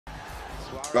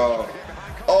Oh.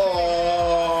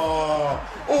 Oh.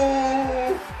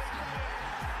 Oh.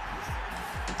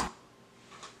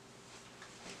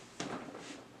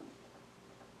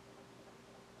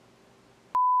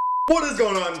 What is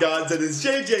going on, guys? It is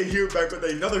JJ here, back with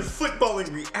another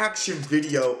footballing reaction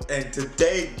video, and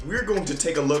today we're going to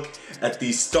take a look at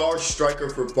the star striker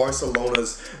for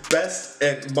Barcelona's best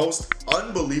and most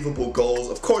unbelievable goals.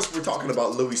 Of course, we're talking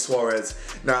about Luis Suarez.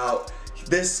 Now,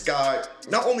 this guy,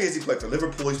 not only has he played for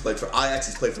Liverpool, he's played for Ajax,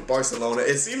 he's played for Barcelona.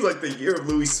 It seems like the year of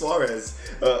Luis Suarez,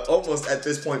 almost at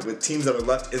this point, with teams that are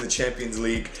left in the Champions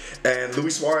League. And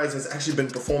Luis Suarez has actually been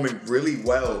performing really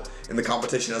well in the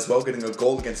competition as well, getting a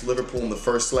goal against Liverpool in the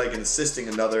first leg and assisting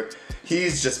another.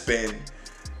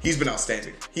 He's been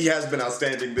outstanding. He has been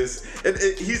outstanding.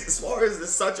 Suarez is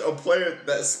such a player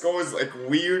that scores like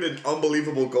weird and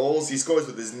unbelievable goals. He scores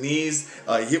with his knees.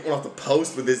 He hit one off the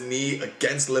post with his knee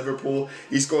against Liverpool.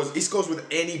 He scores with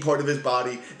any part of his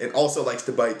body, and also likes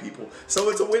to bite people. So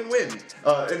it's a win-win.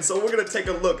 And so we're gonna take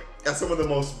a look at some of the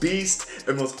most beast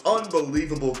and most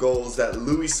unbelievable goals that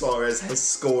Luis Suarez has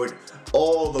scored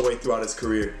all the way throughout his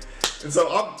career. And so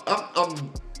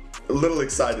I'm a little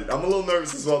excited. I'm a little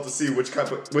nervous as well to see which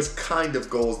kind of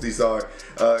goals these are,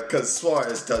 because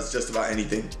Suarez does just about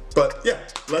anything. But yeah,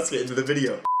 let's get into the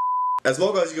video. As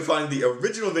well, guys, you can find the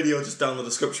original video just down in the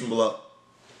description below.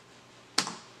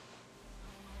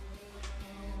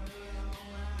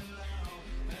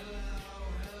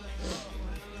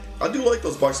 I do like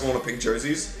those Barcelona pink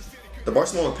jerseys. The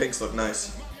Barcelona pinks look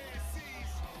nice.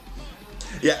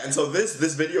 Yeah, and so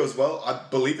this video as well, I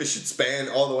believe it should span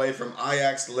all the way from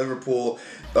Ajax to Liverpool,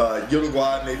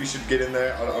 Uruguay maybe should get in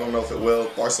there. I don't know if it will.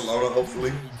 Barcelona,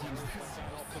 hopefully.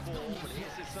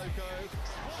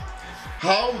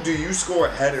 How do you score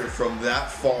a header from that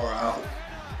far out?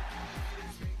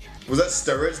 Was that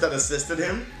Sturridge that assisted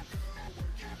him?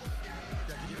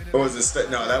 Or was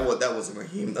it no? That wasn't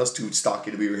Raheem. That was too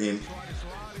stocky to be Raheem.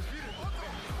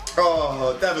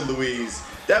 Oh, David Luiz.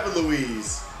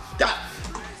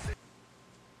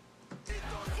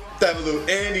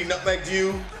 And he nutmegged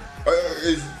you.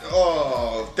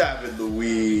 David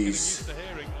Luiz.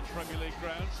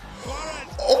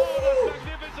 Oh.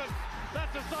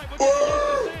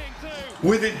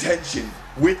 With intention.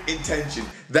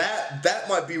 That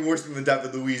might be worse than the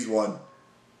David Luiz one.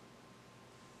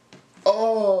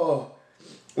 Oh,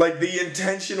 like the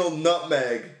intentional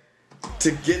nutmeg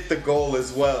to get the goal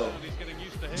as well.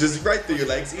 Just right through your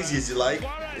legs, easy as you like.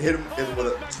 Hit him with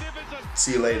a.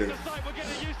 See you later.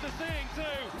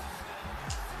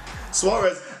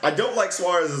 Suarez, I don't like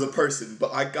Suarez as a person,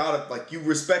 but I gotta, like, you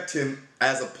respect him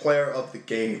as a player of the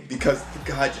game because the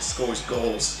guy just scores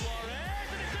goals.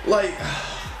 Like,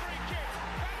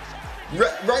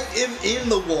 right in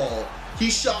the wall. He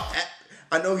shot at,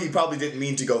 I know he probably didn't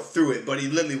mean to go through it, but he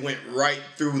literally went right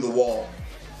through the wall.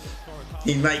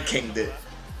 He Night King'd it.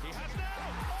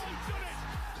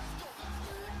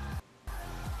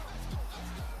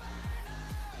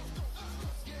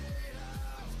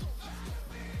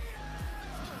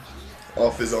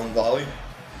 Off his own volley.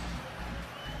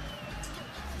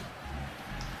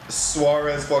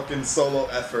 Suarez fucking solo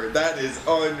effort. That is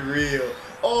unreal.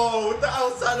 Oh, with the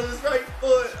outside of his right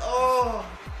foot. Oh.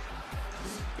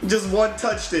 Just one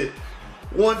touched it.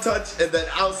 One touch and then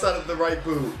outside of the right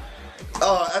boot.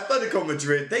 Atletico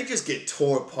Madrid, they just get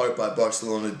torn apart by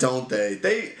Barcelona, don't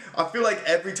they? I feel like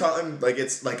every time, like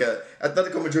it's like a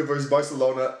Atletico Madrid versus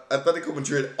Barcelona, Atletico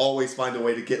Madrid always find a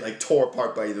way to get like torn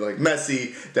apart by either like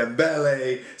Messi,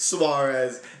 Dembele,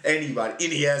 Suarez, anybody,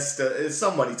 Iniesta.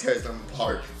 Somebody tears them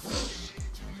apart.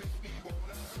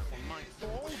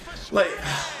 Like,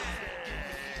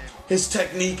 his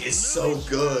technique is so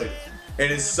good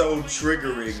and it's so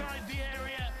triggering.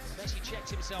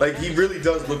 Like, he really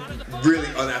does look really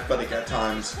unathletic at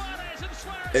times.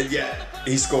 And yet,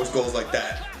 he scores goals like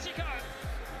that.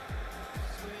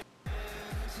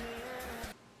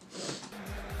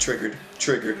 Triggered.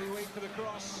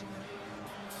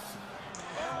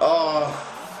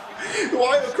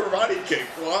 Why a karate kick?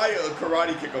 Why a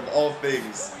karate kick of all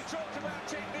things?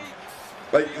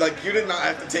 Like you did not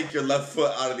have to take your left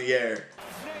foot out of the air.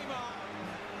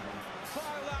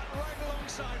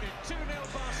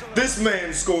 This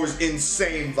man scores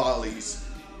insane volleys.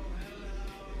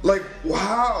 Like,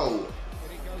 wow.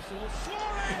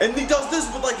 And he does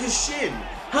this with like his shin.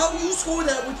 How do you score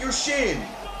that with your shin?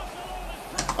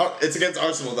 Oh, it's against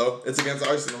Arsenal though. It's against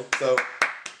Arsenal. So,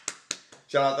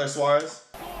 shout out there, Suarez.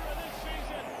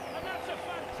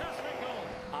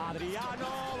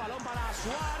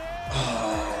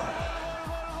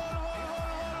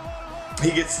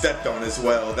 He gets stepped on as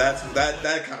well. That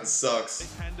kind of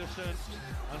sucks.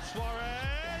 And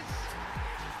Suarez,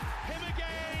 him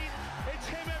again. It's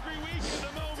him every week at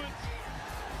the moment.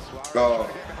 Oh.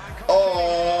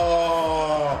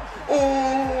 Oh.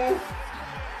 Oh.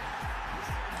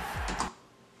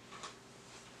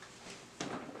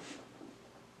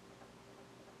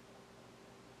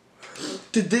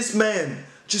 Did this man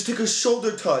just take a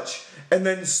shoulder touch and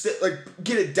then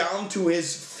get it down to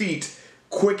his feet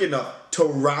quick enough to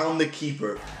round the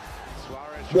keeper?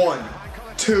 1,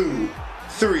 2,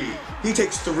 3. He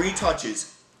takes 3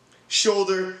 touches.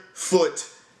 Shoulder, foot,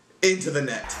 into the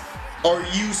net. Are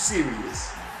you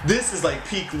serious? This is like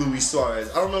peak Luis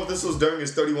Suarez. I don't know if this was during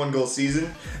his 31-goal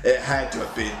season. It had to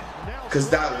have been, because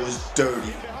that was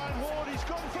dirty.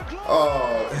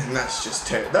 Oh, and that's just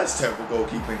terrible. That's terrible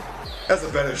goalkeeping. That's a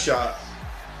better shot.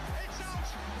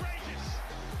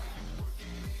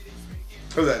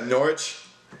 Who's that, Norwich?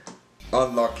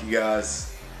 Unlucky,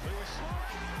 guys.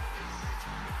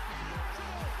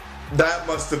 That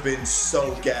must have been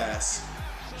so gas.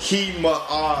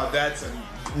 That's a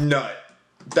nut.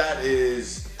 That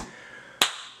is...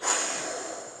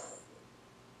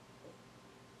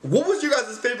 What was your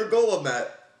guys' favorite goal on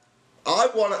that?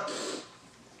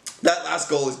 That last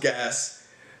goal is gas.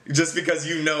 Just because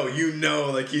you know,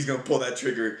 like he's gonna pull that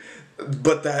trigger.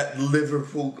 But that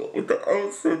Liverpool goal,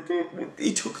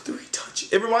 he took 3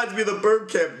 touches. It reminds me of the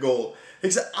Bergkamp goal.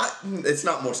 Except it's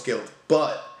not more skilled,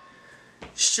 but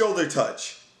shoulder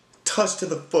touch to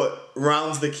the foot,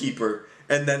 rounds the keeper,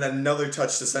 and then another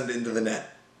touch to send it into the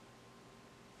net.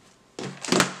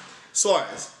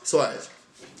 Suarez.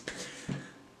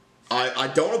 I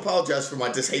don't apologize for my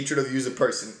dishatred of you as a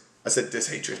person. I said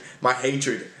dishatred. My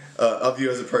hatred of you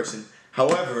as a person.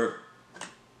 However,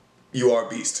 you are a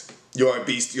beast. You are a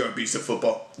beast. You are a beast of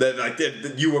football.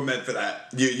 You were meant for that.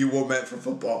 You were meant for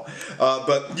football.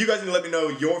 But you guys need to let me know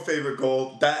your favorite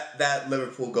goal. That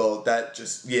Liverpool goal. That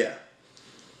just, yeah.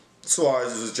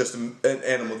 Suarez was just an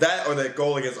animal. That or that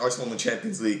goal against Arsenal in the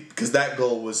Champions League. Because that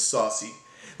goal was saucy.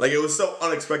 Like, it was so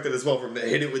unexpected as well for him to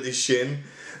hit it with his shin.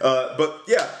 But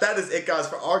yeah, that is it, guys,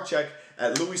 for our check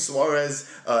at Luis Suarez.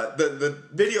 The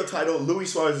video title,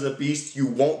 Luis Suarez is a beast. You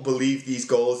won't believe these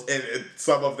goals, and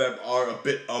some of them are a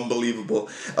bit unbelievable.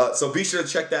 So be sure to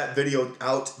check that video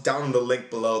out down in the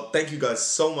link below. Thank you guys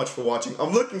so much for watching.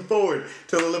 I'm looking forward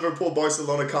to the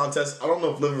Liverpool-Barcelona contest. I don't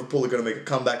know if Liverpool are going to make a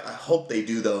comeback. I hope they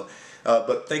do, though.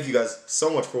 But thank you guys so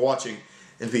much for watching,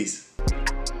 and peace.